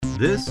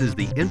This is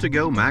the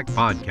Intego Mac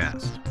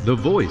Podcast, the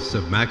voice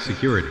of Mac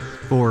security,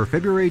 for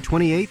February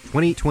 28,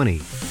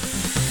 2020.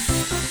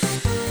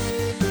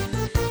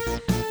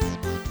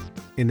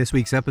 In this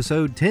week's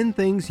episode, 10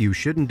 things you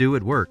shouldn't do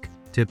at work,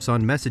 tips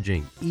on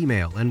messaging,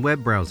 email, and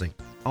web browsing.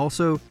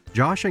 Also,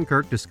 Josh and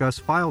Kirk discuss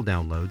file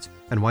downloads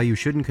and why you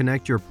shouldn't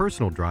connect your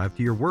personal drive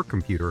to your work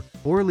computer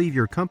or leave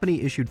your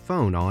company-issued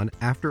phone on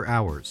after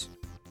hours.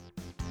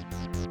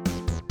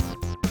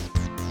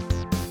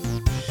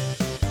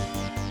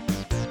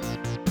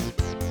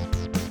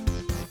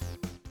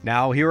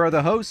 Now, here are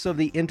the hosts of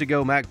the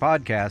Intego Mac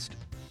Podcast,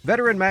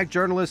 veteran Mac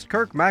journalist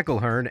Kirk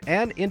McElhearn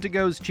and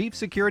Intego's chief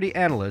security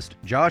analyst,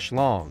 Josh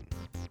Long.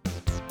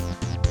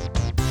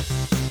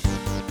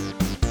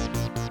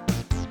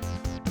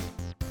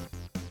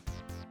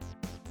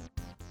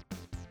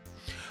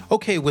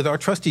 Okay, with our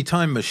trusty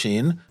time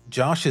machine,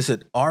 Josh is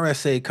at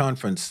RSA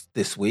conference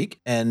this week,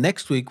 and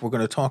next week we're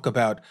going to talk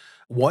about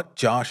what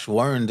Josh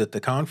learned at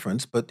the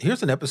conference. But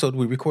here's an episode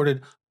we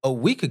recorded a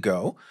week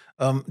ago.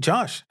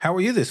 Josh, how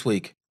are you this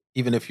week?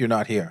 Even if you're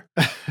not here.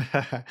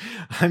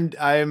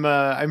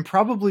 I'm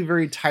probably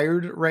very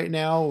tired right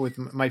now, with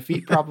my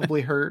feet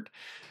probably hurt,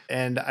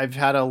 and I've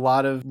had a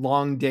lot of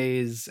long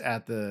days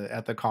at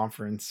the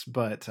conference,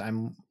 but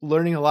I'm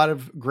learning a lot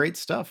of great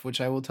stuff, which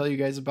I will tell you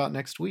guys about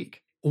next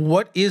week.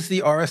 What is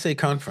the RSA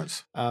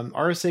conference?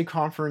 RSA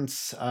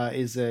conference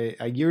is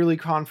a yearly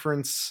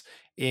conference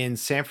in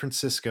San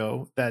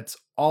Francisco that's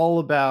all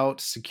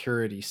about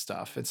security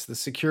stuff. It's the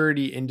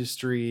security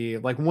industry,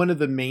 like one of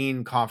the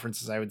main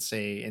conferences, I would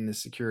say, in the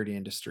security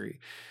industry.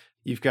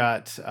 You've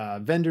got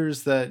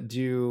vendors that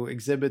do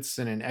exhibits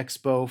in an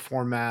expo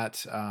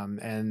format,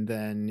 and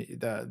then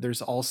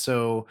there's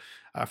also,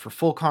 for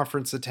full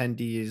conference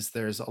attendees,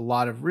 there's a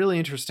lot of really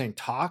interesting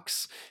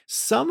talks.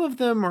 Some of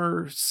them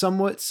are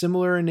somewhat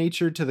similar in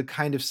nature to the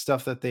kind of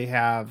stuff that they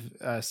have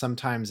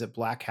sometimes at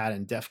Black Hat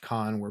and DEF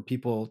CON, where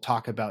people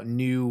talk about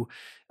new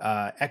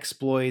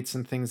exploits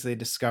and things they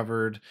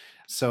discovered.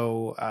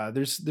 So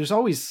there's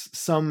always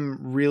some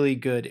really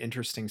good,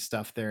 interesting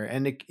stuff there,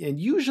 and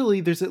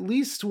usually there's at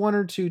least one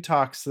or two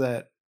talks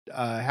that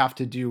have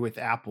to do with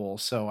Apple.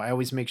 So I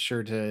always make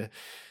sure to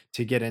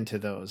get into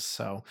those.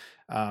 So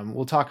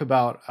we'll talk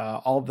about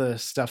all the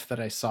stuff that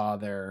I saw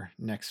there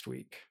next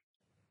week.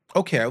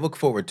 Okay, I look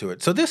forward to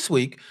it. So this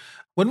week,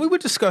 when we were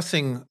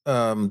discussing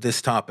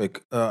this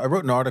topic, I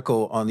wrote an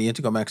article on the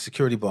Intego Mac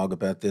Security blog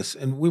about this,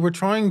 and we were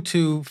trying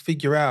to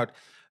figure out,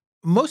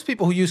 most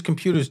people who use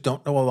computers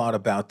don't know a lot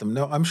about them.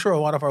 Now, I'm sure a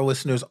lot of our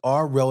listeners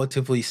are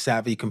relatively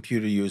savvy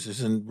computer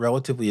users and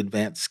relatively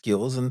advanced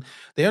skills, and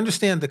they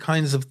understand the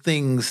kinds of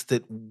things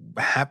that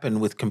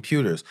happen with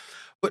computers.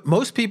 But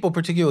most people,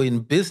 particularly in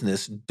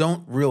business,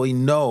 don't really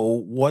know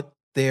what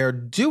they're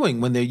doing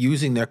when they're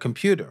using their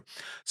computer.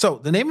 So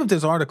the name of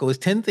this article is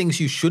 10 Things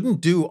You Shouldn't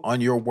Do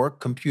on Your Work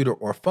Computer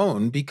or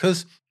Phone,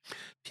 because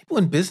people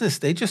in business,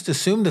 they just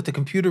assume that the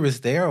computer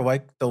is there,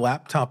 like the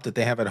laptop that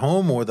they have at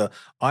home or the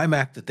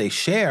iMac that they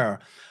share.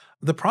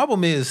 The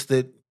problem is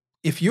that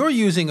if you're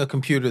using a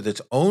computer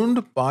that's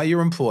owned by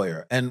your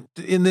employer, and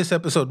in this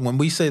episode, when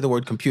we say the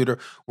word computer,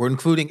 we're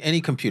including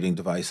any computing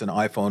device, an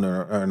iPhone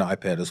or an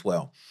iPad as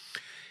well,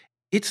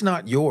 it's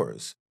not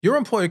yours. Your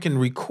employer can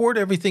record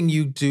everything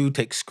you do,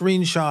 take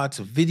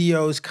screenshots,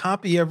 videos,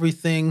 copy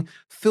everything,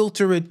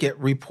 filter it, get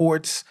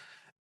reports.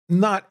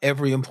 Not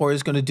every employer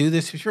is going to do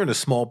this. If you're in a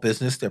small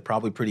business, they're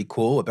probably pretty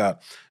cool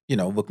about,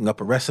 looking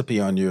up a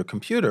recipe on your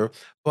computer.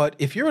 But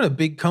if you're in a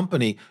big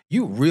company,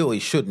 you really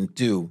shouldn't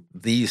do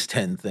these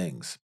 10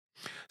 things.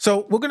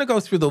 So we're going to go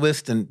through the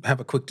list and have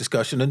a quick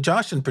discussion. And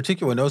Josh in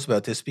particular knows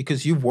about this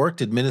because you've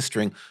worked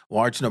administering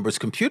large numbers of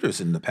computers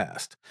in the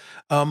past.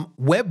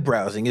 Web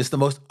browsing is the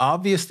most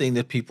obvious thing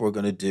that people are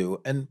going to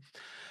do. And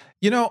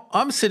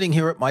I'm sitting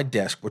here at my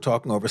desk, we're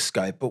talking over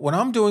Skype, but when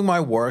I'm doing my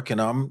work and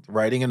I'm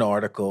writing an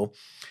article,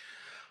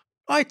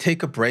 I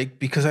take a break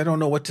because I don't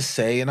know what to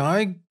say, and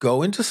I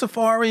go into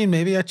Safari and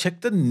maybe I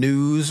check the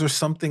news or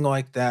something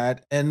like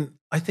that. And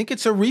I think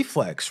it's a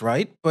reflex,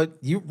 right? But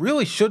you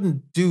really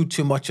shouldn't do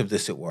too much of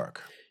this at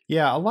work.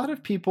 Yeah, a lot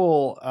of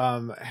people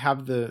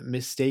have the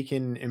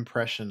mistaken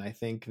impression, I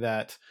think,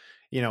 that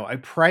a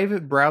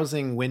private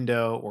browsing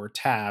window or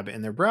tab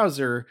in their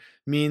browser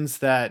means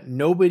that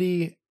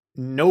nobody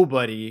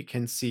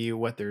can see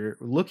what they're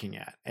looking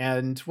at.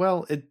 And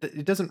well,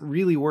 it doesn't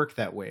really work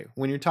that way.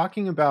 When you're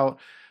talking about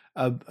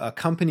a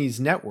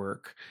company's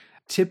network,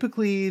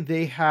 typically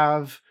they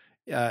have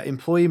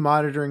employee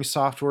monitoring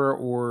software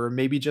or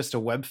maybe just a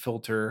web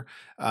filter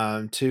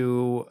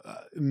to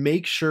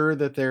make sure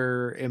that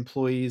their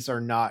employees are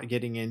not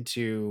getting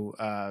into,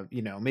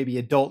 maybe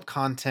adult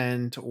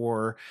content,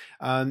 or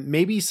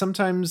maybe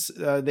sometimes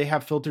they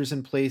have filters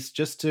in place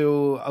just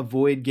to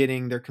avoid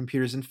getting their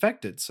computers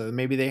infected. So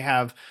maybe they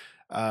have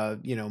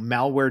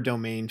malware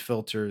domain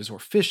filters or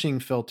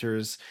phishing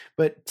filters,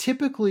 but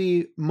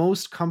typically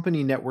most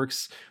company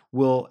networks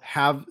will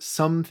have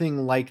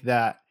something like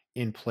that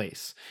in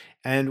place.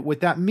 And what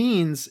that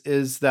means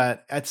is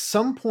that at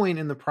some point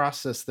in the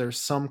process, there's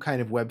some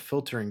kind of web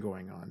filtering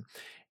going on.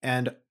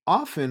 And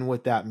often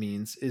what that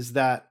means is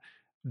that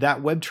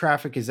that web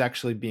traffic is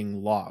actually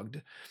being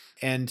logged.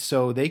 And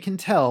so they can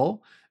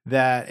tell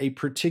that a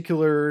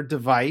particular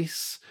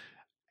device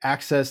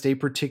accessed a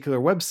particular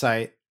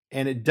website,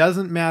 and it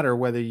doesn't matter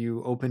whether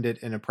you opened it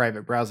in a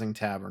private browsing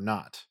tab or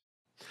not.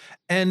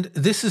 And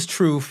this is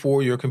true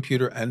for your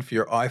computer and for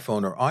your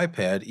iPhone or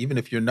iPad, even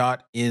if you're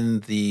not in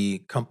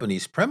the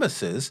company's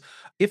premises.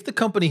 If the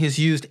company has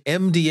used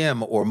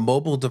MDM or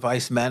mobile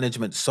device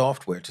management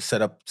software to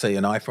set up, say,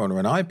 an iPhone or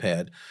an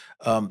iPad,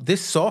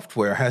 this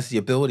software has the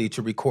ability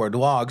to record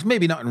logs,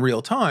 maybe not in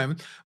real time,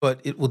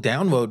 but it will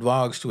download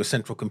logs to a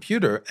central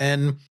computer.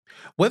 And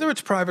whether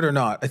it's private or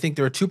not, I think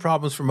there are two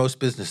problems for most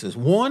businesses.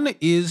 One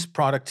is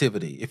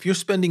productivity. If you're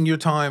spending your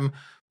time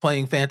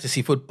playing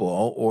fantasy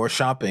football or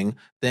shopping,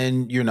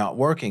 then you're not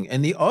working.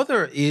 And the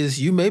other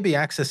is you may be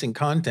accessing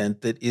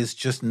content that is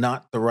just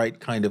not the right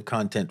kind of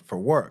content for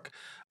work.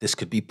 This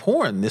could be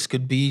porn. This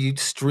could be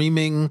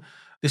streaming.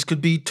 This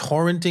could be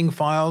torrenting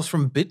files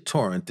from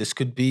BitTorrent. This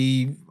could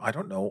be, I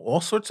don't know,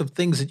 all sorts of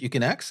things that you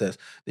can access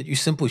that you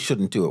simply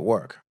shouldn't do at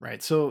work.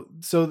 Right. So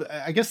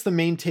I guess the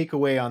main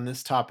takeaway on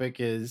this topic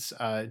is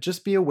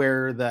just be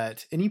aware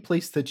that any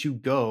place that you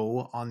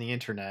go on the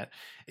internet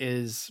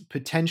is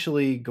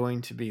potentially going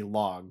to be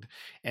logged.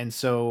 And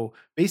so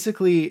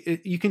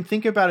basically, you can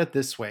think about it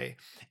this way.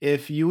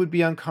 If you would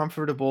be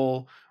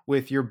uncomfortable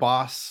with your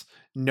boss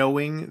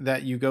knowing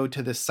that you go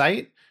to the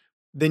site,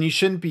 then you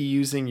shouldn't be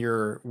using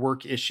your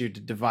work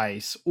issued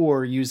device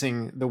or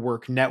using the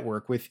work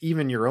network with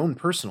even your own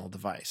personal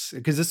device.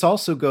 Because this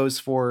also goes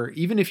for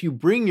even if you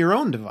bring your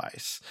own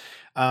device,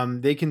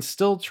 they can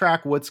still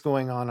track what's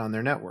going on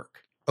their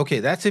network.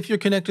 Okay, that's if you're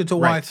connected to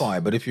Right. Wi-Fi,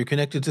 but if you're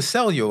connected to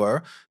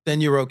cellular,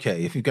 then you're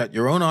okay. If you've got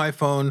your own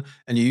iPhone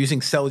and you're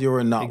using cellular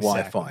and not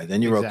Wi-Fi,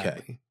 then you're okay.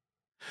 Exactly.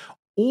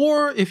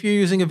 Or if you're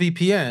using a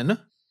VPN,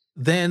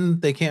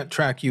 then they can't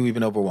track you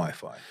even over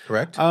Wi-Fi,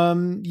 correct?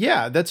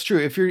 Yeah, that's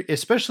true.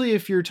 Especially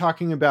if you're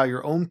talking about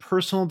your own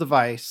personal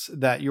device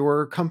that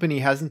your company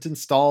hasn't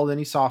installed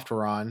any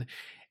software on,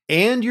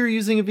 and you're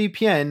using a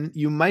VPN,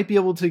 you might be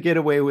able to get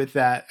away with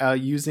that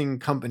using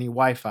company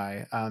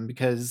Wi-Fi,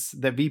 because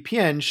the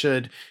VPN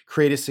should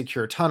create a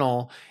secure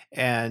tunnel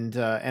and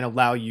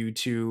allow you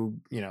to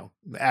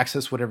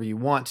access whatever you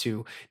want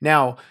to.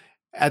 Now,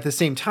 at the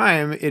same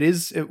time, it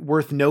is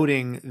worth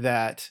noting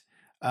that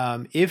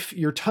if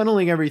you're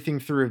tunneling everything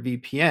through a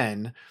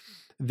VPN,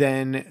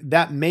 then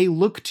that may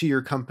look to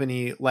your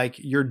company like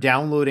you're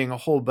downloading a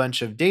whole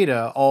bunch of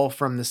data all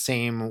from the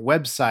same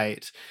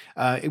website,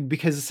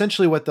 because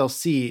essentially what they'll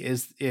see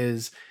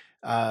is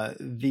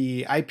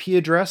the IP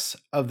address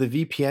of the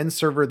VPN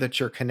server that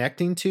you're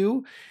connecting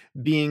to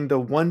being the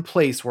one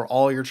place where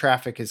all your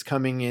traffic is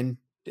coming in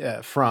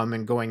from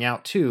and going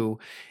out to.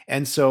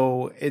 And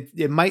so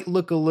it might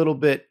look a little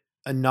bit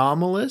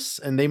anomalous,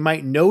 and they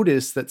might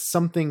notice that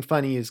something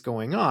funny is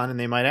going on and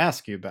they might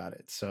ask you about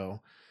it.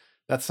 So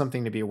that's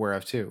something to be aware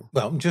of too.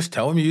 Well, just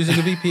tell them you're using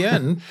a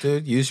VPN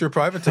to use your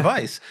private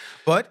device.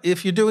 But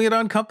if you're doing it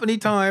on company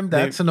time,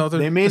 that's another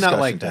They may not discussion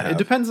like to that. have. It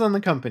depends on the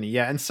company.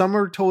 Yeah. And some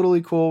are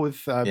totally cool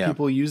with Yeah.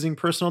 people using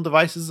personal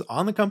devices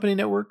on the company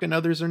network, and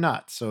others are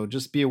not. So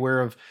just be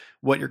aware of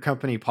what your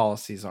company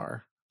policies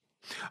are.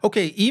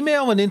 Okay,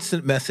 email and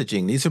instant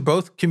messaging. These are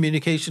both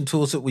communication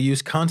tools that we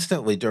use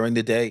constantly during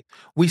the day.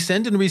 We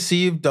send and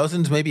receive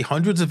dozens, maybe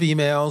hundreds of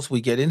emails. We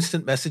get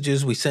instant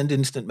messages. We send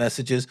instant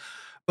messages.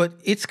 But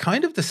it's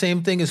kind of the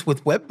same thing as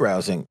with web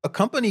browsing. A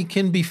company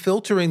can be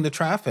filtering the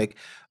traffic,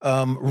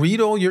 read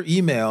all your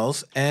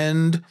emails,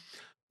 and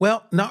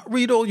well, not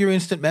read all your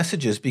instant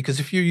messages, because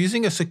if you're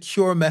using a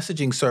secure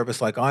messaging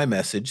service like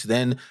iMessage,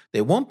 then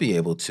they won't be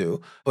able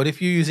to. But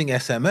if you're using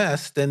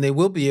SMS, then they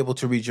will be able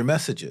to read your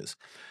messages.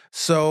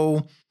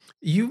 So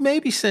you may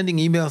be sending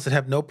emails that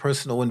have no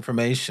personal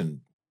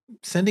information.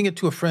 Sending it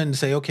to a friend and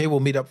say, okay, we'll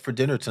meet up for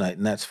dinner tonight,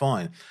 and that's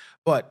fine.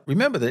 But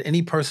remember that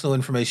any personal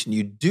information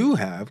you do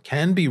have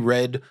can be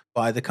read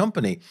by the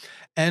company.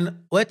 And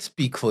let's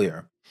be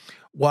clear.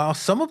 While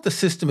some of the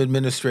system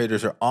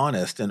administrators are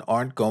honest and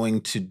aren't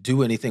going to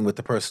do anything with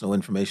the personal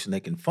information they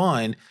can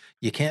find,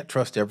 you can't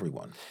trust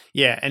everyone.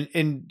 Yeah,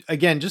 and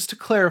again, just to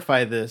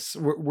clarify this,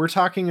 we're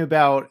talking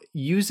about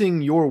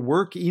using your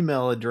work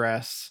email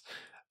address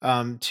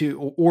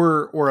to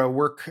or a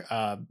work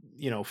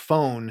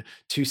phone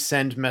to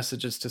send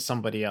messages to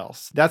somebody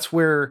else. That's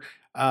where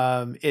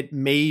it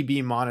may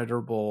be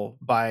monitorable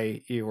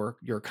by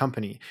your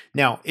company.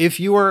 Now, if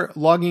you are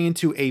logging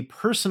into a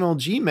personal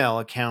Gmail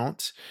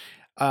account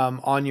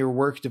on your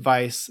work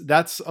device,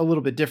 that's a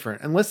little bit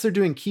different. Unless they're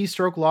doing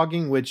keystroke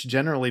logging, which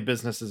generally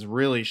businesses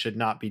really should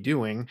not be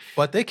doing.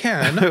 But they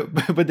can.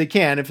 But they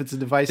can if it's a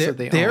device that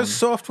they own. There's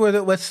software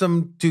that lets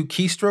them do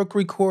keystroke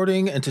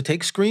recording and to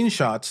take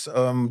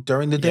screenshots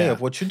during the day of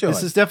what you're doing.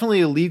 This is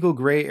definitely a legal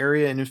gray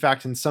area. And in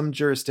fact, in some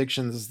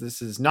jurisdictions,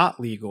 this is not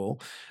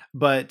legal.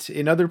 but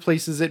in other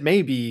places it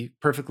may be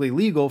perfectly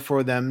legal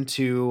for them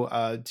to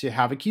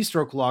have a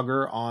keystroke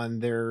logger on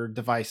their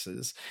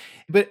devices.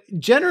 But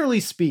generally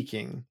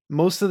speaking,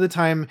 most of the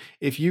time,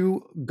 if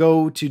you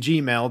go to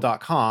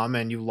gmail.com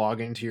and you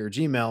log into your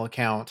Gmail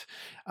account,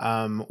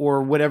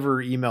 or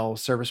whatever email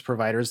service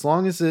provider, as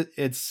long as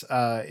it's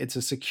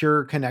a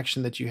secure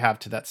connection that you have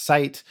to that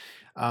site,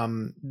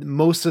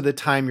 most of the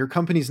time your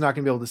company's not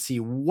going to be able to see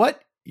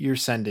what you're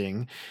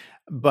sending,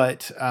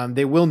 but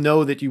they will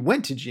know that you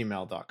went to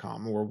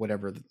gmail.com or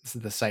whatever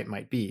the site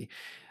might be.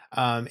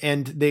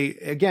 And they,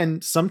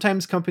 again,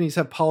 sometimes companies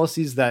have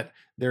policies that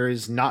there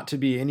is not to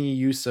be any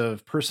use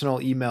of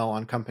personal email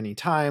on company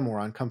time or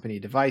on company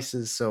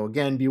devices. So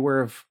again,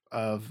 beware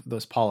of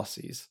those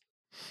policies.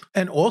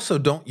 And also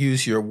don't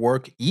use your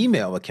work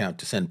email account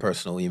to send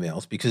personal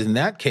emails, because in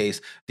that case,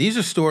 these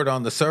are stored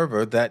on the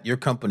server that your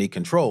company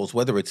controls,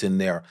 whether it's in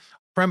their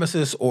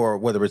premises or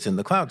whether it's in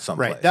the cloud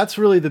someplace. Right. That's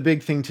really the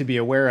big thing to be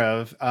aware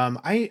of.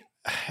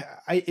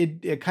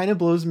 It kind of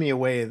blows me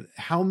away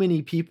how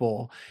many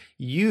people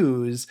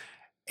use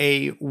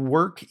a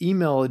work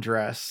email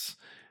address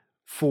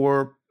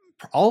for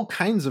all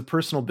kinds of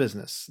personal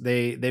business.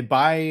 They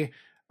buy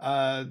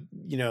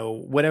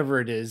whatever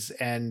it is,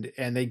 and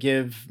they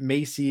give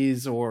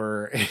Macy's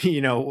or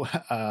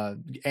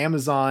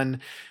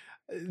Amazon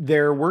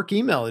their work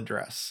email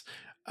address.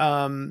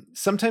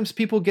 Sometimes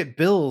people get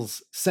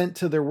bills sent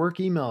to their work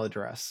email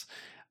address.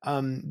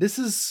 This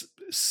is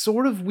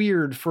sort of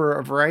weird for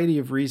a variety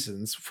of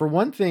reasons. For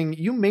one thing,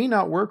 you may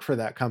not work for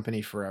that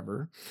company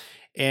forever,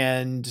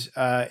 and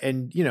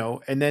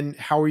then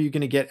how are you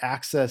going to get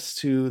access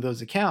to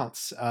those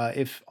accounts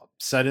if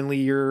suddenly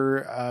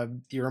your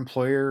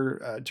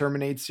employer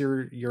terminates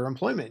your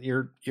employment?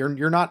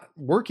 You're not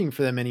working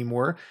for them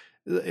anymore.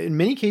 In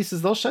many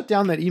cases, they'll shut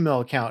down that email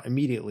account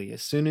immediately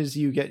as soon as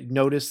you get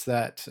notice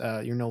that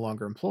you're no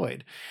longer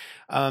employed.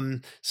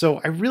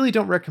 So I really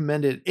don't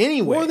recommend it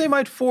anyway. Or they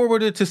might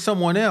forward it to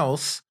someone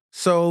else.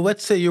 So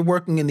let's say you're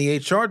working in the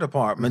HR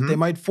department. They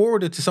might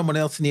forward it to someone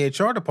else in the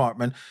HR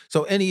department,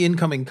 so any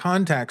incoming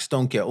contacts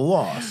don't get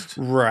lost.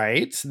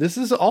 Right. This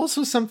is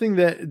also something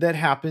that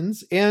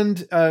happens.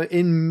 And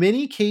in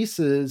many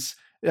cases,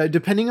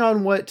 depending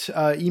on what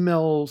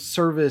email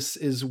service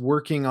is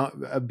working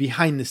on,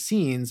 behind the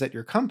scenes at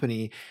your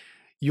company,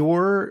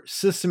 your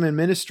system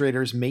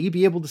administrators may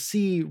be able to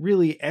see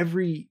really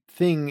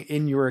everything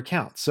in your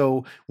account.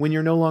 So when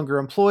you're no longer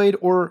employed,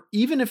 or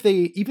even if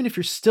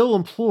you're still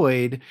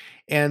employed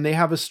and they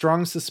have a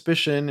strong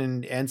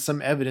suspicion and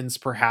some evidence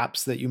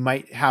perhaps that you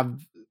might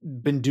have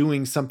been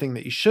doing something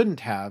that you shouldn't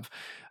have,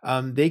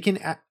 they can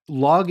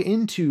log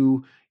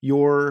into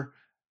your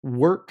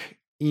work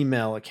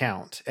email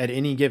account at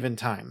any given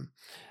time.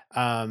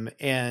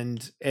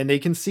 And they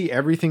can see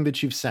everything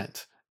that you've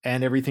sent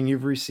and everything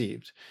you've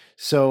received.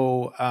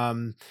 So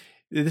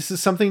this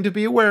is something to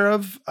be aware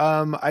of.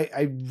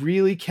 I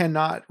really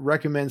cannot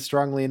recommend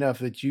strongly enough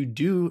that you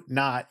do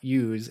not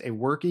use a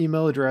work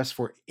email address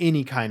for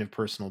any kind of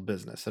personal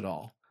business at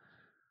all.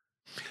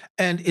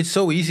 And it's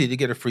so easy to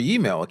get a free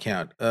email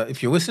account.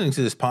 If you're listening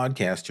to this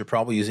podcast, you're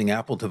probably using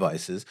Apple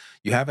devices.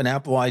 You have an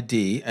Apple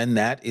ID, and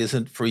that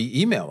isn't free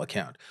email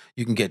account.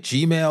 You can get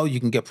Gmail.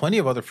 You can get plenty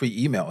of other free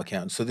email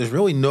accounts. So there's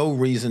really no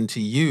reason to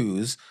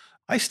use.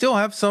 I still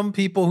have some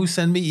people who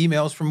send me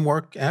emails from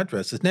work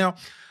addresses. Now,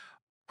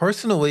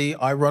 personally,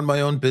 I run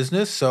my own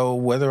business, so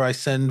whether I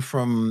send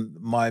from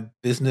my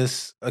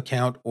business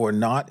account or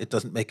not, it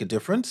doesn't make a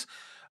difference.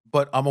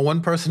 But I'm a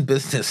one-person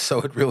business,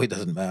 so it really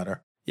doesn't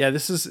matter. Yeah,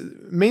 this is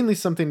mainly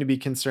something to be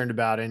concerned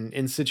about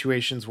in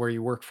situations where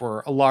you work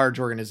for a large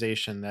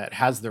organization that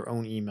has their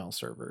own email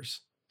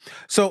servers.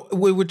 So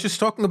we were just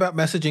talking about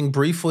messaging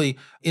briefly.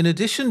 In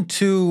addition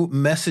to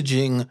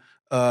messaging,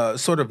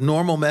 sort of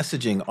normal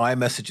messaging,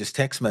 iMessages,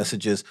 text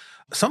messages,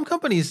 some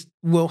companies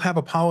will have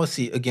a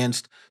policy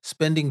against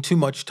spending too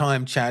much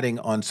time chatting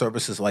on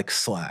services like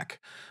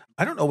Slack.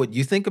 I don't know what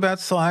you think about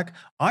Slack.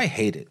 I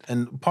hate it.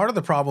 And part of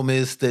the problem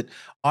is that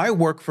I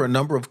work for a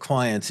number of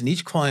clients, and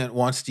each client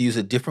wants to use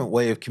a different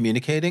way of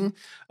communicating.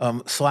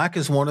 Slack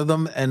is one of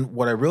them. And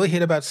what I really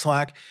hate about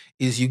Slack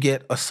is you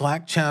get a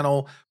Slack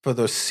channel for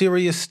the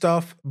serious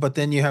stuff, but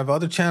then you have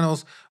other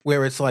channels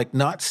where it's like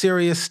not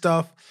serious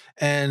stuff.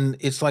 And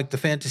it's like the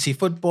fantasy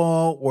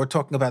football or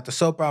talking about the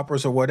soap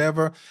operas or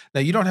whatever. Now,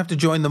 you don't have to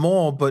join them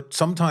all, but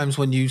sometimes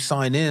when you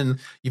sign in,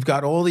 you've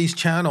got all these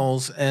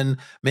channels, and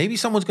maybe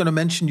someone's going to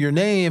mention your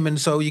name.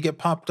 And so you get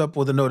popped up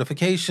with a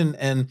notification.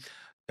 And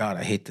God,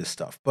 I hate this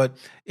stuff. But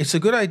it's a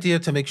good idea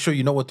to make sure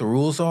you know what the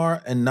rules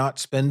are and not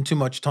spend too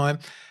much time.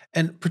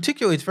 And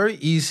particularly, it's very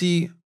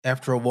easy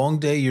after a long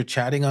day, you're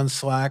chatting on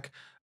Slack,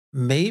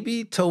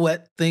 maybe to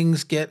let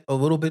things get a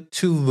little bit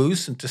too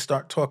loose and to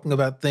start talking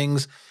about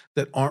things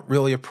that aren't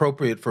really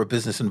appropriate for a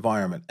business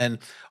environment. And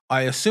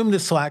I assume that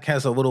Slack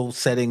has a little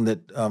setting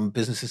that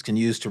businesses can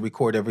use to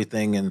record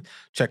everything and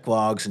check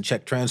logs and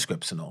check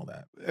transcripts and all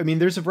that. I mean,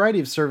 there's a variety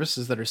of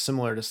services that are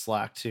similar to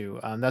Slack too.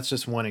 That's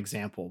just one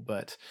example,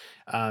 but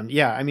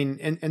yeah, I mean,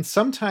 and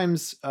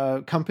sometimes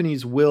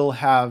companies will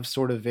have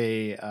sort of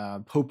a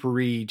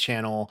potpourri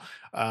channel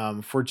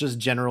for just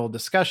general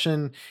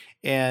discussion.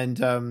 And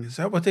Is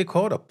that what they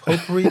call it? A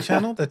potpourri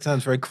channel? That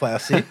sounds very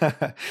classy.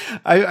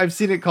 I've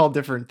seen it called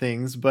different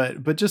things,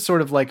 but just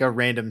sort of like a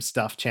random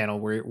stuff channel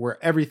where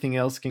everything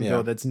else can go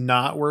Yeah. that's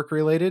not work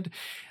related.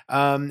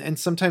 And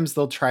sometimes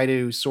they'll try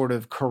to sort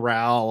of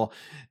corral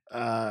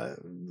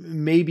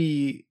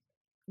maybe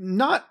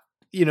not,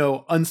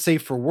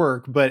 unsafe for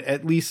work, but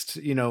at least,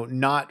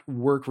 not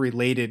work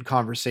related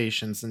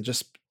conversations and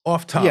just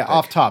Off yeah,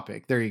 off topic.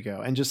 topic. There you go.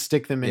 And just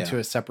stick them Yeah. into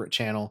a separate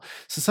channel.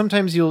 So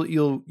sometimes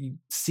you'll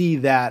see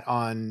that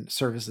on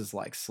services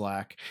like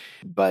Slack.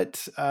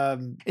 But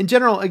in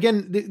general,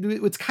 again,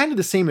 it's kind of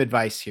the same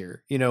advice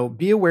here.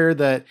 Be aware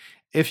that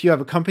if you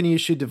have a company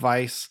issued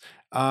device,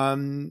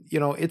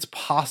 it's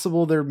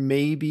possible there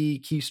may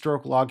be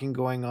keystroke logging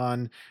going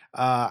on.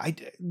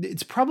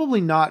 It's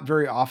probably not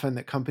very often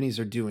that companies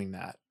are doing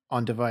that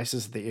on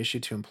devices that they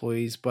issue to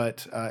employees,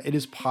 but it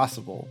is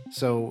possible.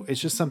 So it's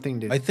just something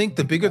to I think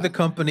the bigger the about.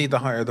 company, the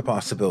higher the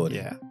possibility.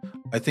 Yeah.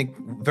 I think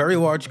very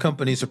large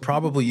companies are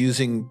probably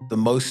using the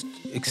most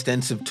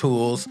extensive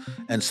tools,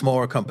 and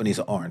smaller companies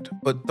aren't.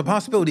 But the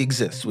possibility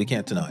exists. We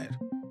can't deny it.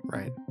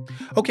 Right.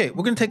 Okay,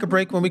 we're going to take a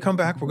break. When we come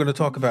back, we're going to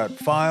talk about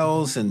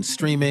files and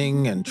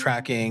streaming and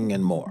tracking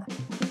and more.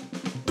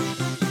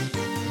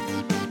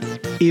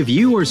 If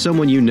you or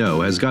someone you know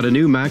has got a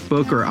new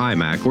MacBook or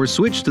iMac or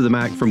switched to the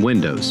Mac from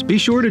Windows, be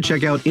sure to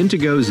check out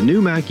Intigo's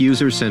new Mac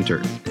User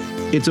Center.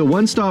 It's a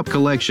one-stop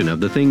collection of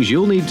the things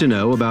you'll need to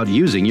know about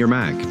using your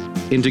Mac.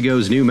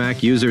 Intigo's new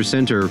Mac User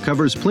Center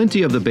covers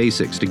plenty of the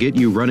basics to get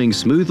you running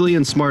smoothly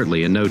and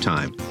smartly in no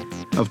time.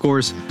 Of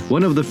course,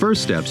 one of the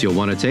first steps you'll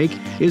want to take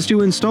is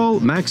to install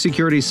Mac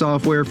security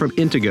software from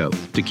Intigo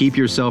to keep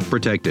yourself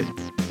protected.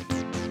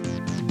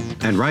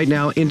 And right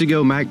now,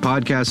 Intigo Mac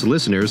Podcast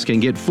listeners can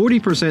get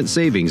 40%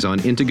 savings on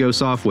Intigo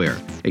software,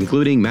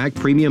 including Mac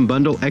Premium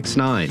Bundle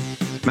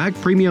X9. Mac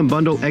Premium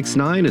Bundle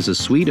X9 is a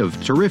suite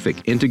of terrific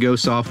Intigo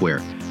software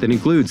that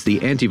includes the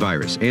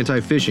antivirus,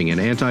 anti-phishing,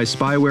 and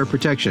anti-spyware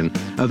protection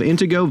of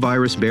Intigo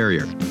Virus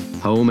Barrier,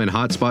 home and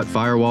hotspot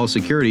firewall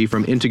security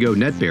from Intigo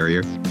Net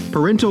Barrier,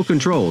 parental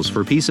controls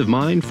for peace of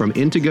mind from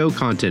Intigo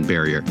Content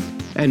Barrier,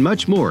 and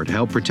much more to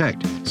help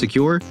protect,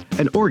 secure,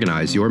 and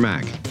organize your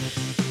Mac.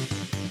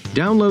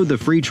 Download the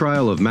free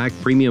trial of Mac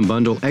Premium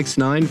Bundle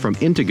X9 from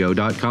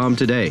Intego.com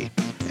today,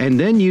 and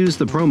then use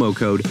the promo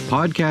code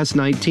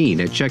PODCAST19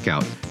 at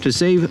checkout to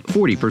save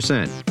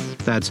 40%.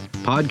 That's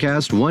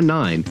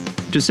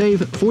PODCAST19 to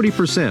save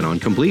 40% on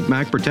complete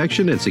Mac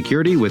protection and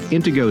security with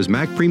Intigo's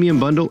Mac Premium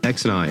Bundle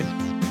X9.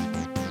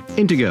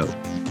 Intego,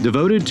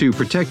 devoted to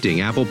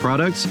protecting Apple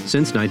products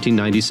since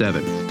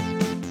 1997.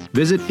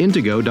 Visit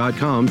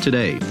Intego.com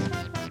today.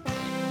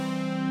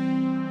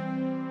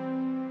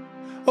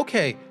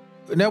 Okay,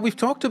 now we've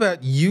talked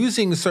about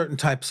using certain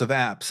types of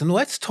apps, and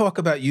let's talk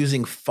about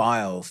using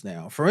files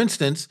now. For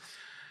instance,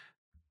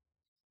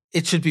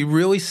 it should be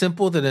really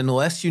simple that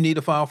unless you need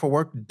a file for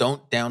work,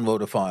 don't download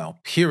a file,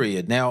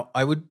 period. Now,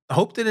 I would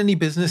hope that any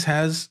business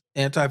has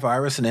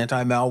antivirus and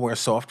anti-malware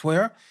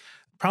software.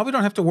 Probably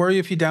don't have to worry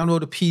if you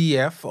download a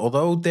PDF,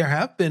 although there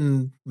have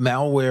been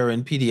malware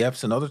in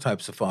PDFs and other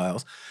types of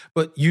files.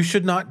 But you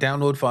should not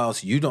download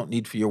files you don't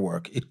need for your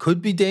work. It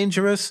could be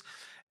dangerous,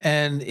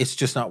 and it's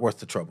just not worth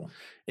the trouble.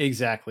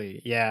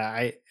 Exactly.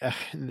 Yeah.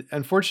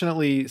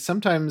 Unfortunately,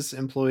 sometimes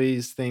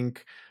employees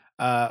think,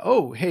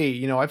 oh,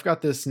 hey, I've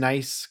got this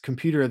nice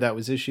computer that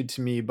was issued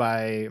to me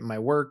by my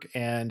work,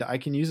 and I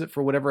can use it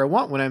for whatever I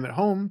want when I'm at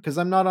home because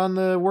I'm not on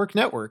the work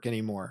network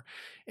anymore.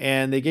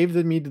 And they gave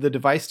me the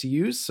device to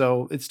use,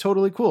 so it's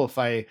totally cool if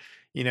I,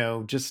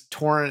 just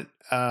torrent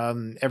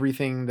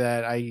everything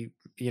that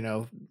you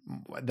know,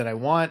 that I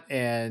want,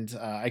 and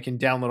I can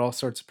download all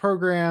sorts of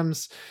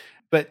programs.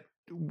 But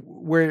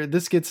where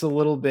this gets a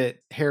little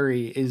bit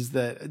hairy is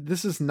that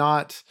this is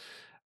not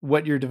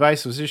what your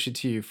device was issued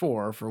to you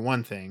for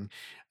one thing.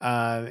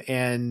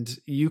 And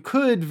you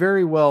could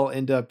very well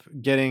end up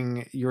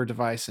getting your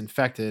device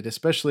infected,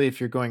 especially if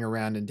you're going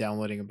around and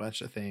downloading a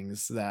bunch of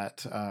things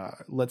that,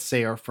 let's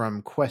say, are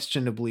from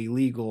questionably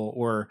legal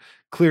or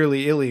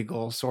clearly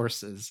illegal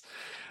sources.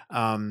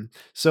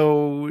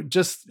 So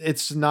just,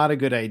 it's not a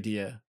good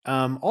idea.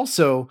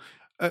 Also,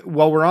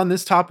 while we're on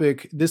this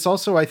topic, this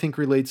also, I think,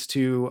 relates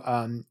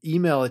to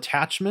email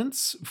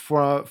attachments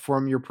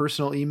from your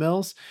personal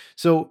emails.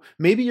 So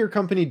maybe your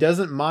company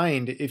doesn't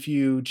mind if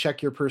you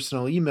check your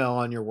personal email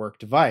on your work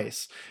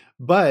device,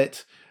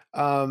 but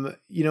a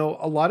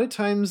lot of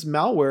times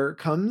malware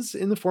comes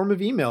in the form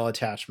of email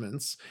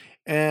attachments.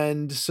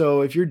 And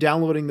so if you're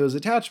downloading those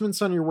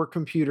attachments on your work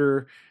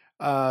computer,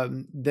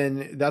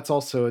 then that's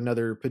also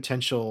another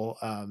potential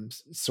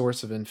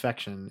source of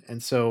infection.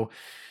 And so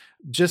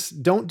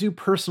just don't do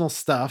personal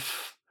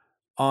stuff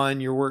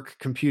on your work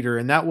computer,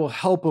 and that will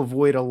help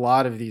avoid a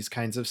lot of these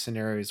kinds of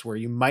scenarios where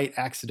you might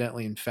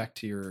accidentally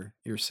infect your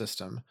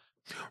system.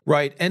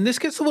 Right. And this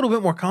gets a little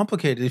bit more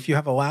complicated if you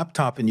have a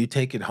laptop and you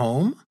take it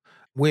home,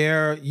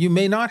 where you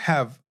may not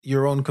have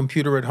your own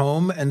computer at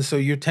home. And so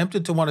you're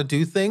tempted to want to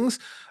do things.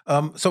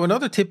 So,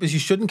 another tip is you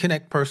shouldn't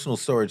connect personal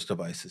storage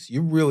devices.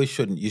 You really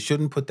shouldn't. You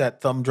shouldn't put that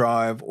thumb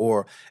drive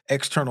or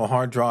external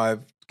hard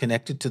drive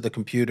connected to the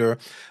computer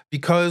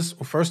because,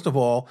 first of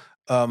all,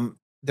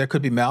 there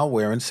could be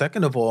malware. And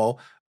second of all,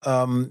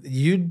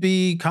 you'd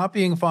be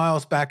copying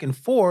files back and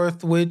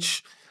forth,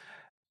 which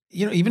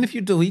even if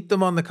you delete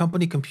them on the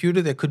company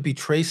computer, there could be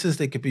traces,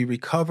 they could be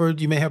recovered.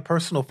 You may have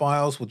personal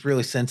files with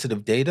really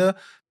sensitive data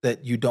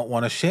that you don't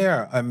want to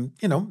share.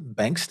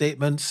 Bank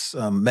statements,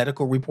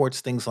 medical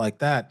reports, things like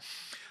that.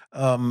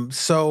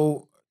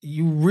 So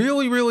you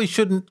really, really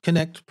shouldn't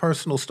connect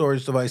personal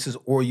storage devices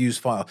or use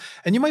file.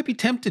 And you might be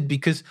tempted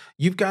because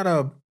you've got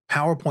a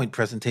PowerPoint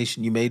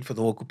presentation you made for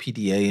the local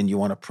PDA and you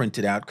want to print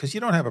it out because you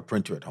don't have a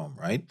printer at home,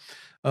 right?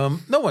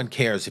 No one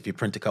cares if you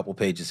print a couple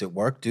pages at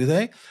work, do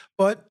they?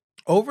 But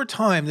over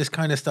time, this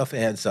kind of stuff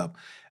adds up.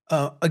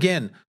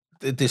 Again,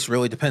 this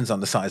really depends on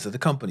the size of the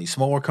company.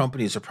 Smaller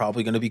companies are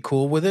probably going to be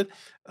cool with it.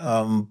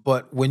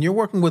 But when you're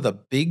working with a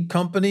big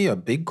company, a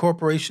big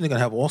corporation, they're going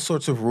to have all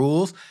sorts of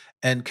rules.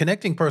 And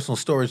connecting personal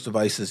storage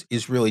devices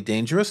is really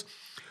dangerous.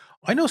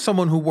 I know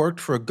someone who worked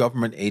for a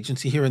government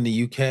agency here in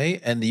the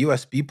UK, and the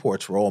USB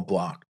ports were all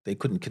blocked. They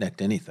couldn't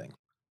connect anything.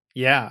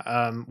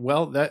 Yeah,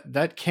 well,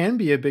 that can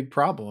be a big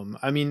problem.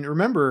 I mean,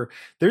 remember,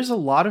 there's a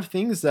lot of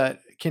things that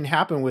can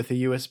happen with a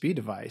USB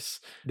device.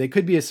 They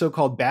could be a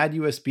so-called bad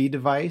USB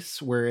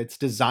device where it's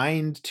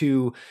designed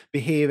to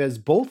behave as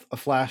both a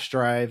flash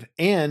drive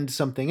and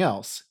something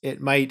else. It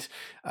might,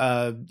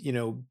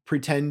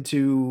 pretend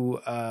to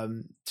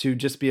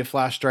just be a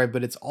flash drive,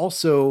 but it's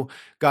also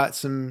got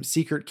some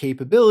secret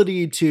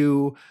capability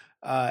to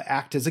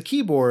act as a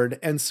keyboard.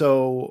 And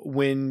so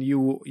when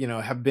you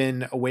have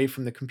been away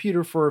from the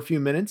computer for a few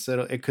minutes,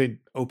 it could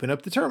open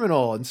up the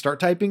terminal and start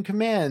typing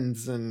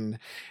commands. And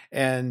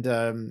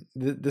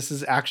this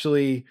is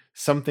actually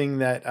something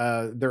that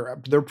there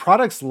are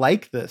products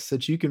like this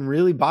that you can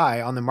really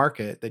buy on the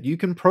market that you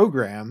can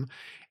program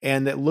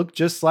and that look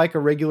just like a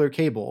regular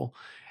cable.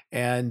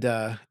 And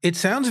It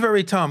sounds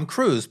very Tom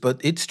Cruise, but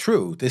it's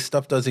true. This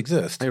stuff does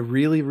exist. it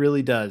really,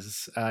 really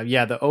does.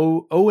 Yeah, the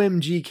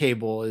OMG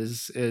cable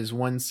is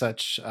one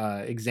such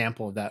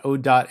example of that.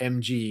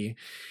 O.MG,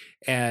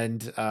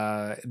 and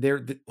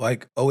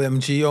Like,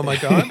 OMG, oh my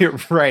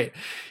God. right,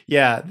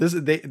 yeah.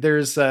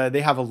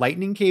 They have a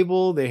lightning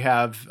cable. They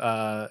have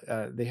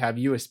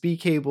USB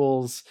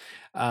cables,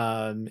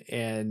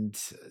 and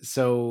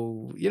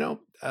so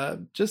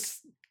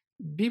just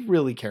be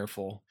really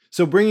careful.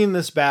 So bringing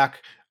this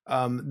back,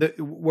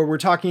 what we're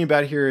talking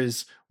about here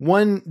is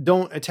one,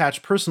 don't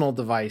attach personal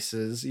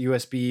devices,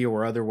 USB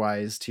or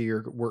otherwise, to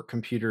your work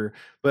computer,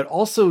 but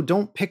also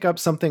don't pick up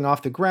something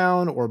off the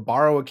ground or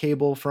borrow a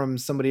cable from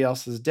somebody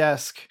else's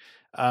desk.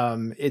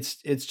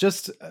 It's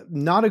just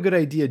not a good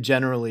idea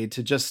generally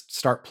to just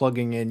start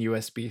plugging in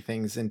USB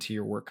things into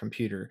your work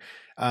computer.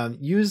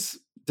 Use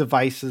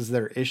devices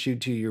that are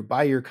issued to you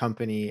by your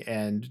company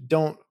and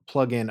don't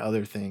plug in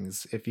other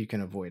things if you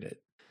can avoid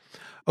it.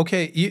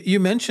 Okay, you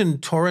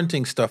mentioned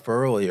torrenting stuff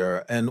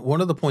earlier, and one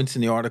of the points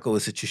in the article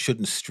is that you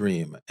shouldn't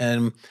stream.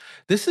 And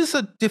this is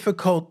a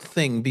difficult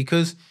thing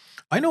because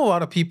I know a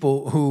lot of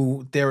people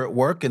who they're at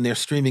work and they're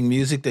streaming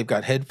music, they've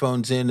got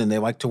headphones in and they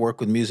like to work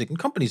with music, and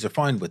companies are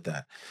fine with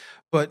that.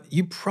 But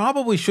you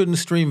probably shouldn't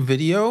stream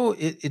video.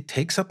 It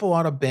takes up a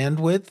lot of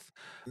bandwidth.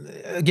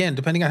 Again,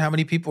 depending on how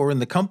many people are in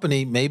the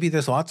company, maybe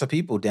there's lots of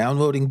people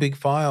downloading big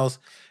files.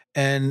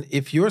 And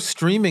if you're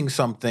streaming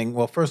something,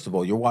 well, first of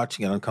all, you're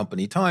watching it on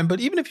company time, but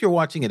even if you're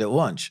watching it at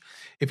lunch,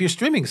 if you're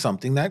streaming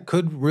something, that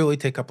could really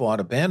take up a lot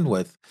of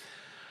bandwidth.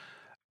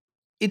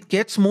 It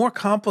gets more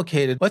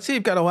complicated. Let's say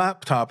you've got a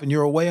laptop and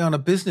you're away on a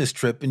business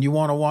trip and you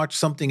want to watch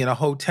something in a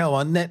hotel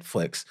on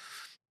Netflix.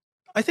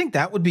 I think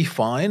that would be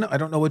fine. I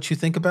don't know what you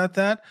think about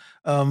that.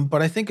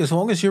 But I think as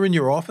long as you're in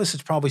your office,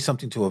 it's probably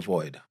something to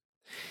avoid.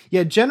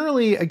 Yeah,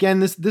 generally, again,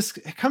 this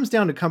comes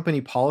down to company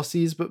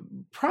policies, but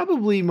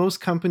probably most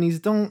companies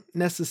don't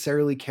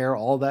necessarily care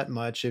all that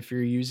much if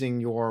you're using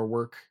your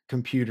work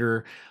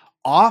computer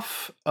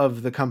off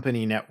of the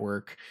company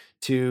network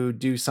to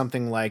do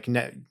something like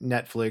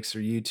Netflix or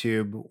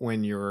YouTube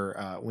when you're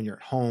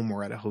at home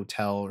or at a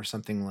hotel or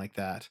something like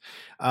that.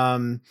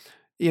 Um,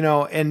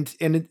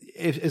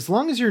 if, as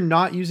long as you're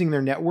not using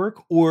their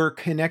network or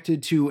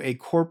connected to a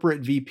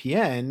corporate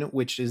VPN,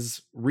 which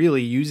is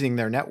really using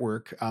their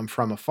network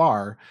from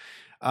afar,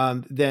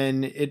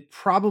 then it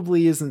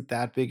probably isn't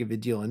that big of a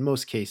deal in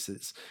most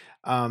cases.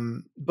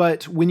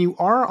 But when you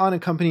are on a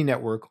company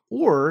network,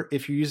 or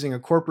if you're using a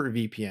corporate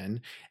VPN,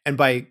 and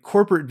by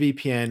corporate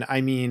VPN, I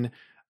mean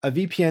a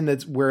VPN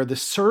that's where the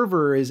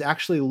server is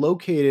actually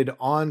located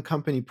on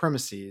company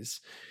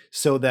premises,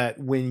 so that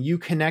when you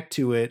connect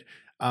to it,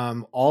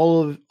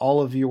 all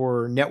of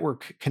your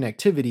network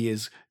connectivity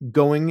is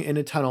going in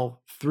a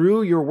tunnel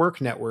through your work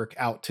network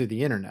out to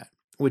the internet.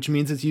 which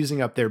means it's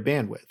using up their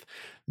bandwidth.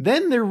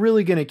 Then they're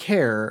really going to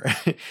care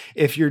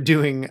if you're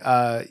doing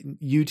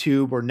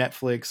YouTube or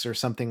Netflix or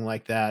something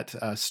like that,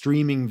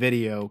 streaming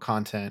video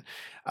content,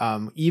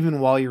 even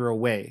while you're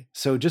away.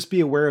 So just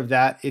be aware of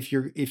that. If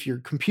your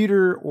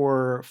computer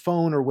or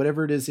phone or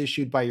whatever it is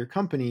issued by your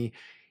company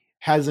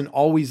has an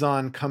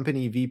always-on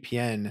company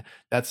VPN,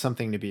 that's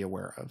something to be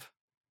aware of.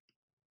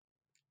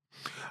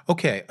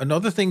 Okay,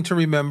 another thing to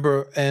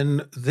remember,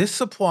 and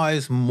this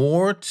applies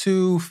more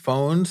to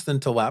phones than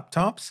to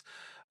laptops.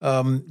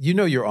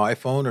 Your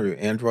iPhone or your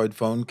Android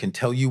phone can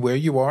tell you where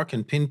you are,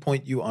 can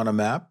pinpoint you on a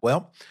map.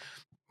 Well,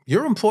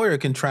 your employer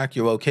can track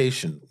your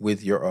location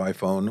with your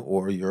iPhone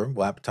or your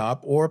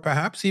laptop, or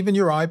perhaps even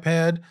your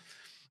iPad,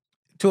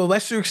 to a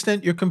lesser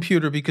extent, your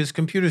computer, because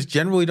computers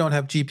generally don't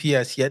have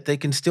GPS yet. They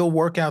can still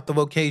work out the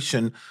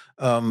location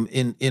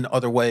in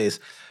other ways.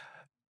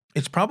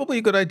 It's probably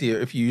a good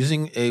idea if you're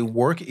using a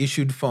work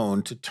issued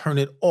phone to turn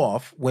it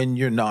off when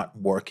you're not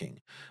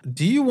working.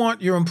 Do you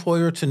want your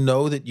employer to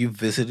know that you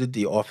visited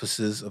the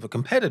offices of a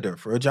competitor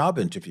for a job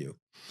interview?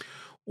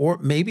 Or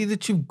maybe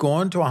that you've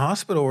gone to a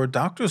hospital or a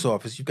doctor's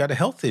office, you've got a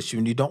health issue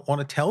and you don't want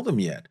to tell them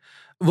yet.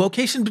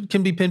 Location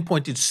can be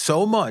pinpointed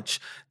so much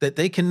that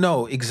they can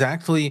know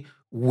exactly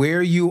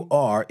where you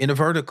are in a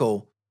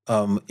vertical,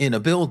 in a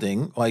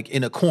building, like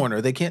in a corner.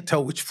 They can't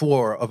tell which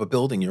floor of a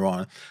building you're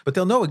on, but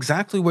they'll know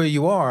exactly where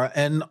you are.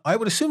 And I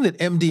would assume that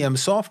MDM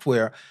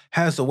software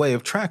has a way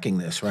of tracking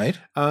this, right?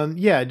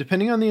 Yeah,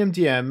 depending on the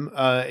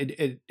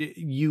MDM,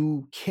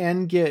 you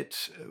can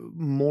get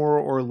more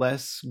or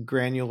less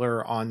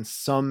granular on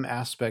some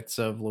aspects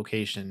of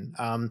location.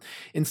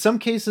 In some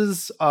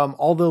cases,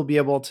 all they'll be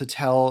able to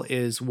tell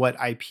is what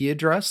IP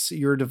address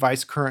your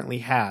device currently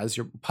has,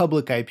 your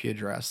public IP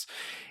address.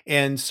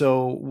 And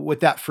so, what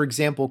that, for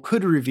example,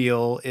 could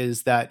reveal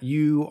is that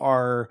you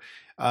are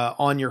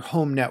on your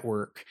home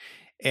network.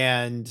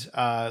 And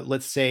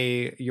let's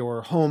say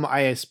your home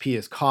ISP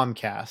is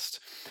Comcast.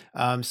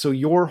 So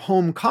your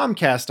home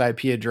Comcast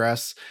IP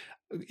address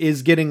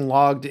is getting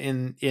logged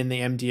in the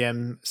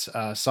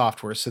MDM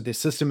software. So the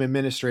system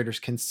administrators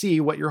can see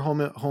what your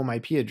home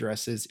IP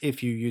address is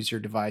if you use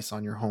your device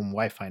on your home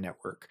Wi-Fi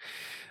network.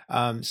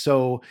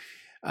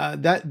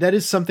 That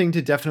is something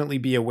to definitely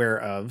be aware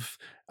of.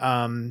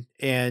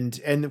 And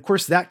of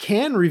course that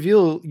can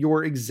reveal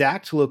your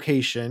exact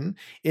location.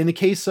 In the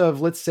case of,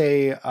 let's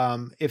say,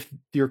 if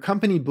your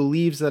company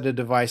believes that a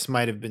device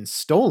might have been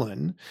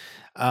stolen,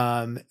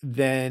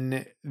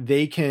 then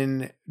they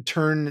can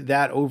turn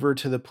that over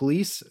to the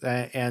police,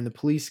 and the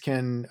police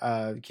can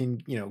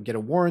get a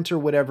warrant or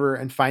whatever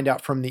and find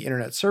out from the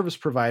internet service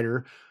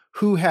provider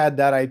who had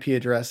that IP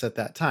address at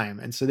that time.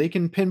 And so they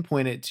can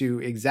pinpoint it to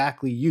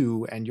exactly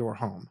you and your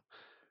home.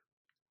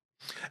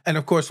 And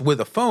of course, with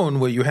a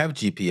phone where you have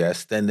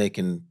GPS, then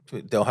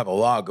they'll have a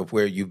log of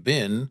where you've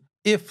been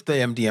if the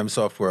MDM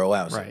software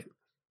allows it. Right.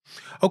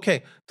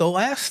 Okay, the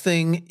last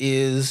thing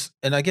is,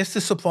 and I guess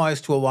this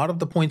applies to a lot of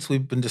the points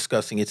we've been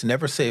discussing, it's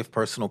never save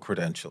personal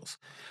credentials.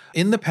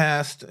 In the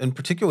past, and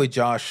particularly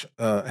Josh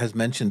has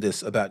mentioned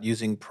this about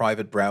using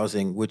private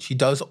browsing, which he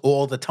does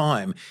all the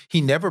time. He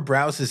never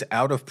browses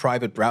out of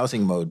private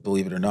browsing mode,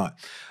 believe it or not.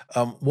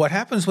 What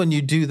happens when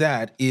you do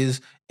that is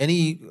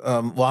any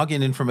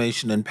login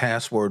information and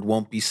password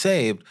won't be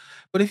saved.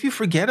 But if you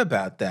forget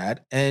about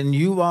that and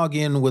you log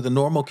in with a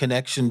normal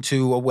connection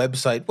to a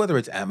website, whether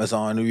it's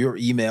Amazon or your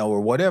email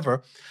or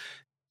whatever,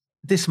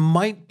 this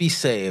might be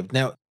saved.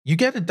 Now, you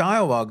get a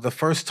dialog the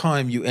first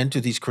time you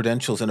enter these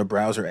credentials in a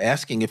browser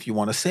asking if you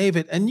want to save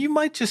it, and you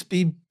might just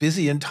be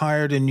busy and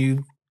tired and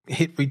you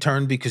hit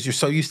return because you're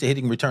so used to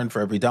hitting return for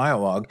every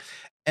dialog,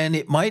 and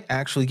it might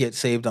actually get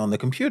saved on the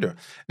computer.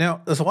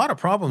 Now, there's a lot of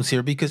problems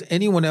here because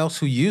anyone else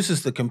who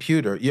uses the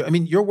computer,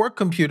 your work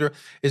computer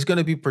is going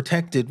to be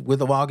protected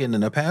with a login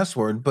and a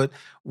password, but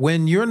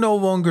when you're no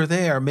longer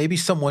there, maybe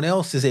someone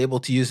else is able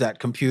to use that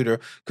computer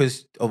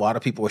because a lot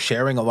of people are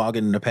sharing a login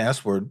and a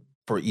password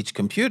for each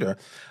computer.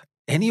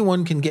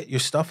 Anyone can get your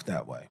stuff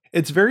that way.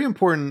 It's very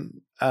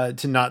important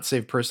to not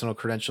save personal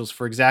credentials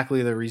for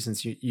exactly the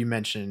reasons you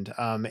mentioned.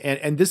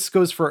 And this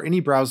goes for any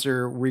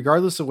browser,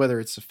 regardless of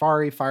whether it's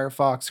Safari,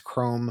 Firefox,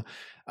 Chrome.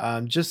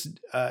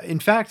 In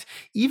fact,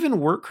 even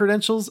work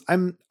credentials,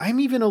 I'm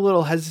even a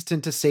little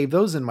hesitant to save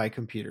those in my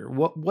computer.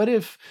 What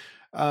if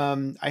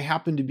I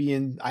happen to be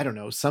in, I don't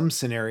know, some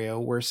scenario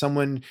where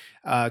someone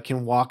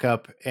can walk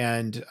up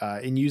and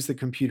use the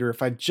computer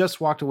if I've just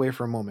walked away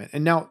for a moment.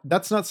 And now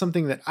that's not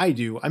something that I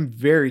do. I'm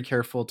very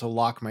careful to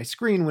lock my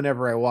screen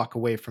whenever I walk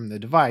away from the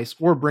device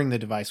or bring the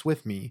device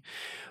with me.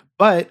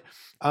 But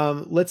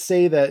let's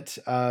say that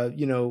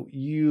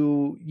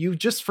you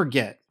just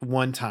forget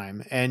one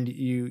time, and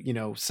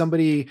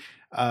somebody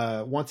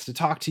wants to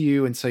talk to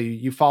you, and so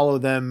you follow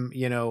them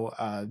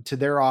to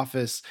their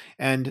office,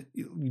 and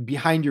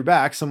behind your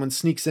back someone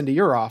sneaks into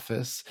your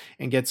office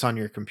and gets on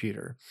your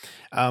computer.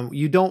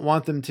 You don't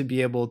want them to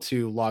be able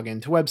to log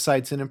into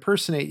websites and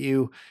impersonate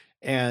you,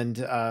 and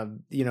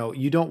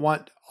you don't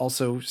want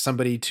also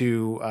somebody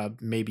to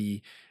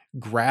maybe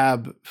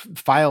grab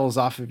files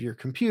off of your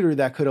computer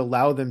that could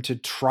allow them to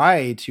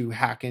try to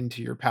hack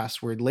into your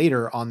password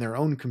later on their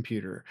own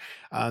computer.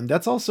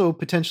 That's also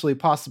potentially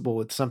possible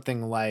with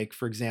something like,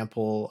 for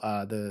example,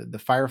 the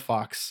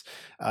Firefox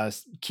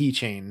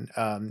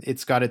keychain.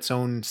 It's got its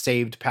own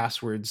saved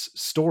passwords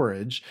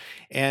storage.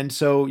 And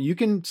so you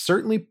can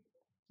certainly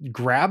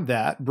grab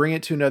that, bring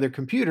it to another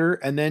computer,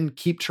 and then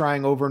keep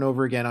trying over and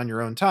over again on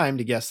your own time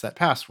to guess that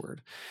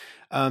password.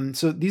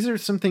 So these are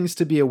some things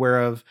to be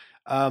aware of.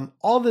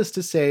 All this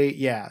to say,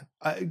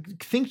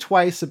 think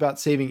twice about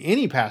saving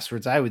any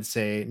passwords, I would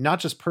say, not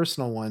just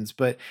personal ones,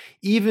 but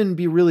even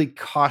be really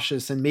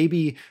cautious. And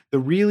maybe the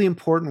really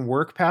important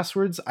work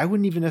passwords, I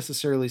wouldn't even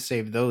necessarily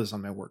save those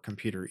on my work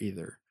computer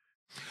either.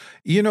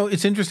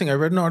 It's interesting. I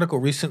read an article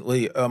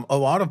recently. A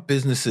lot of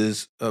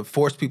businesses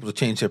force people to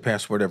change their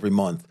password every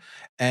month.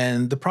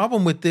 And the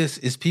problem with this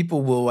is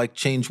people will like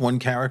change one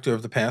character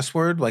of the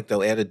password, like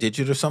they'll add a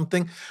digit or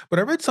something. But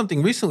I read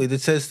something recently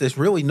that says there's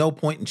really no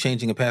point in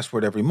changing a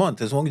password every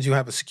month. As long as you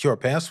have a secure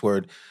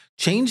password,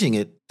 changing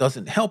it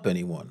doesn't help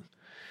anyone.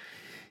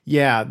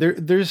 Yeah,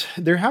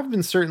 there have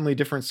been certainly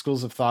different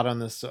schools of thought on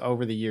this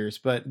over the years,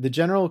 but the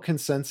general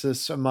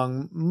consensus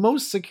among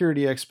most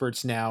security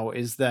experts now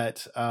is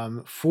that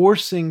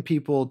forcing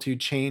people to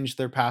change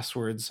their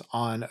passwords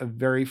on a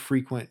very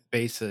frequent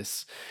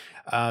basis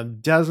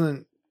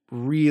doesn't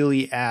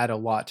really add a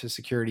lot to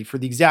security for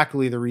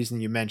exactly the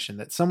reason you mentioned,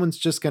 that someone's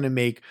just going to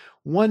make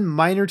one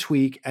minor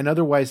tweak and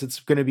otherwise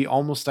it's going to be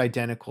almost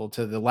identical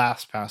to the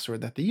last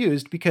password that they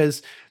used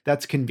because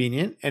that's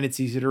convenient and it's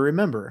easy to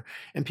remember.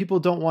 And people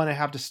don't want to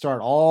have to start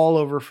all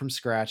over from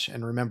scratch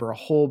and remember a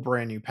whole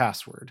brand new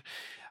password.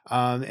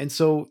 And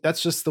so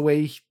that's just the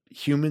way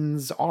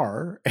humans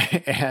are.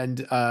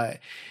 And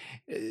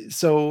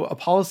so a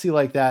policy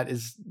like that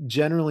is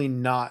generally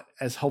not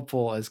as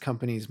helpful as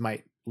companies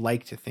might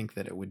like to think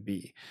that it would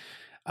be.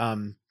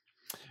 And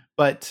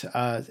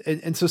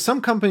so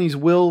some companies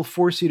will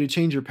force you to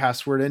change your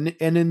password. And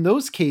in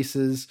those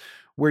cases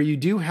where you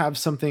do have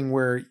something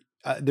where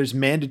there's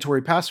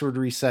mandatory password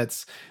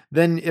resets,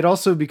 then it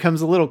also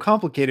becomes a little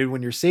complicated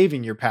when you're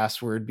saving your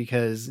password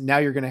because now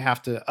you're going to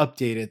have to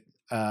update it.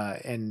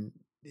 And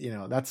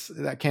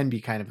that can be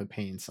kind of a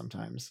pain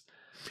sometimes.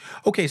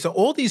 Okay, so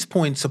all these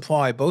points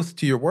apply both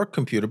to your work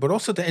computer, but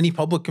also to any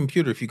public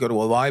computer. If you go to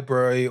a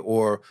library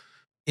or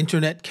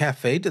internet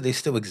cafe, do they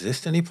still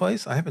exist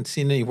anyplace? I haven't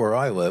seen any where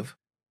I live.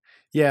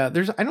 Yeah,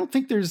 I don't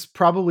think there's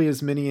probably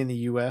as many in the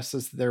US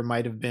as there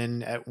might have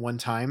been at one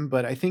time,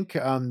 but I think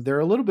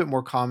they're a little bit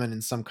more common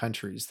in some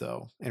countries,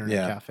 though,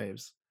 internet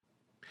cafes.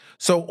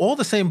 So all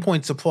the same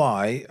points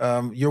apply.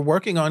 You're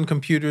working on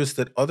computers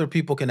that other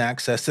people can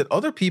access, that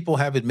other people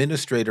have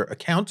administrator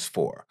accounts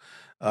for,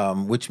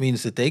 which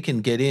means that they can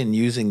get in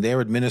using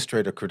their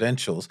administrator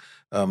credentials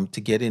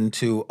to get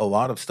into a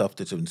lot of stuff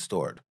that's been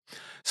stored.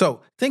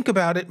 So think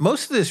about it.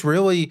 Most of this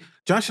really,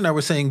 Josh and I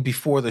were saying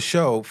before the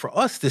show, for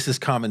us, this is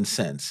common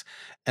sense.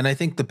 And I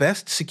think the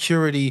best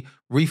security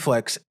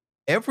reflex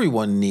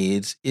everyone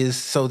needs is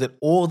so that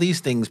all these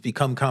things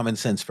become common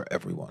sense for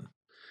everyone.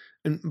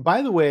 And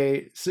by the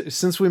way,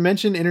 since we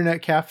mentioned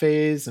internet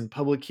cafes and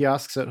public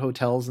kiosks at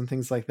hotels and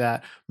things like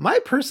that, my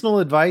personal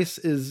advice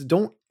is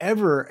don't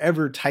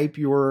ever type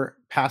your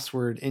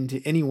password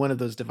into any one of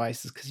those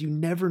devices because you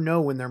never know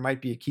when there might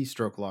be a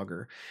keystroke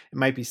logger. It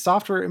might be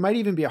software. It might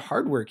even be a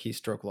hardware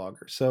keystroke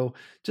logger. So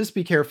just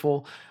be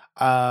careful.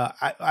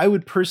 I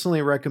would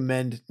personally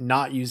recommend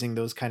not using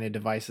those kind of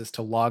devices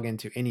to log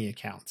into any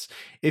accounts.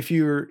 If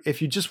you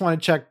just want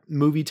to check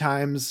movie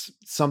times,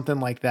 something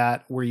like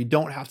that, where you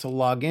don't have to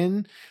log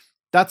in,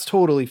 that's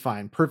totally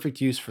fine.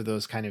 Perfect use for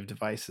those kind of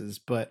devices.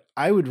 But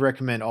I would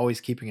recommend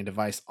always keeping a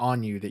device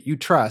on you that you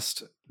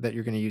trust that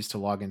you're going to use to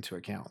log into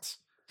accounts.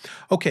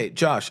 Okay,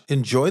 Josh,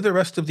 enjoy the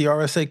rest of the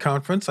RSA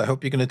conference. I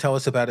hope you're going to tell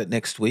us about it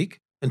next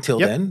week. Until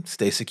then,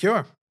 stay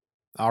secure.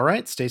 All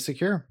right, stay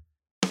secure.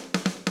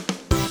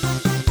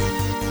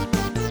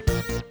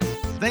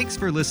 Thanks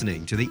for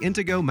listening to the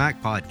Intego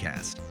Mac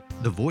Podcast,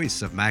 the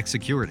voice of Mac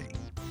security,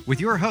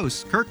 with your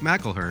hosts Kirk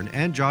McElhearn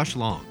and Josh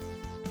Long.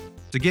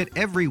 To get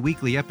every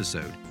weekly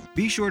episode,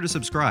 be sure to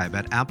subscribe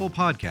at Apple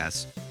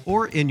Podcasts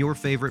or in your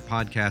favorite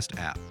podcast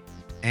app.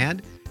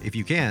 And, if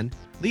you can,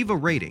 leave a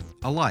rating,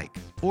 a like,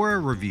 or a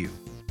review.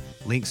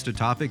 Links to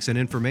topics and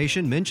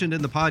information mentioned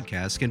in the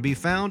podcast can be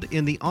found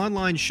in the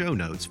online show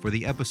notes for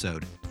the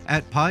episode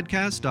at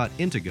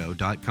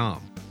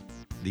podcast.intego.com.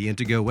 The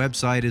Intego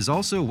website is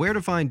also where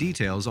to find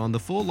details on the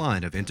full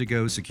line of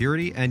Intego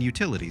security and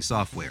utility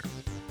software.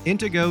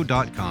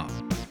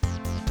 Intego.com.